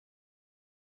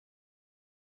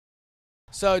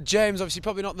So James, obviously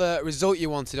probably not the result you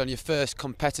wanted on your first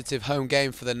competitive home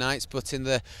game for the Knights, but in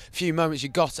the few moments you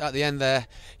got at the end there,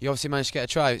 you obviously managed to get a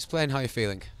try. Explain how you're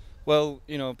feeling. Well,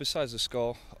 besides the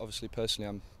score, obviously personally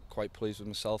I'm quite pleased with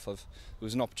myself. There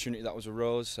was an opportunity that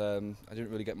arose. I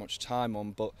didn't really get much time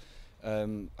on, but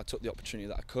I took the opportunity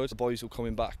that I could. The boys were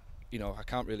coming back. I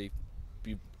can't really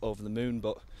be over the moon,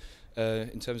 but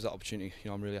in terms of that opportunity,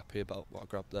 I'm really happy about what I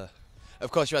grabbed there. Of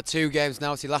course, you had two games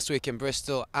now, last week in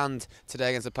Bristol and today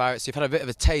against the Pirates. You've had a bit of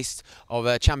a taste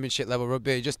of championship level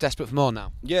rugby. You're just desperate for more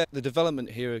now. Yeah, the development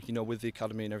here, with the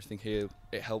academy and everything here,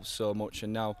 it helps so much.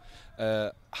 And now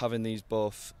having these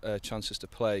both chances to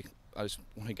play, I just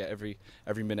want to get every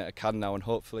minute I can now. And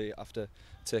hopefully, after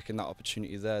taking that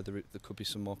opportunity there could be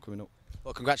some more coming up.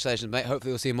 Well, congratulations, mate.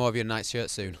 Hopefully, we'll see more of your Knights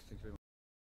shirt soon. Thank you very much.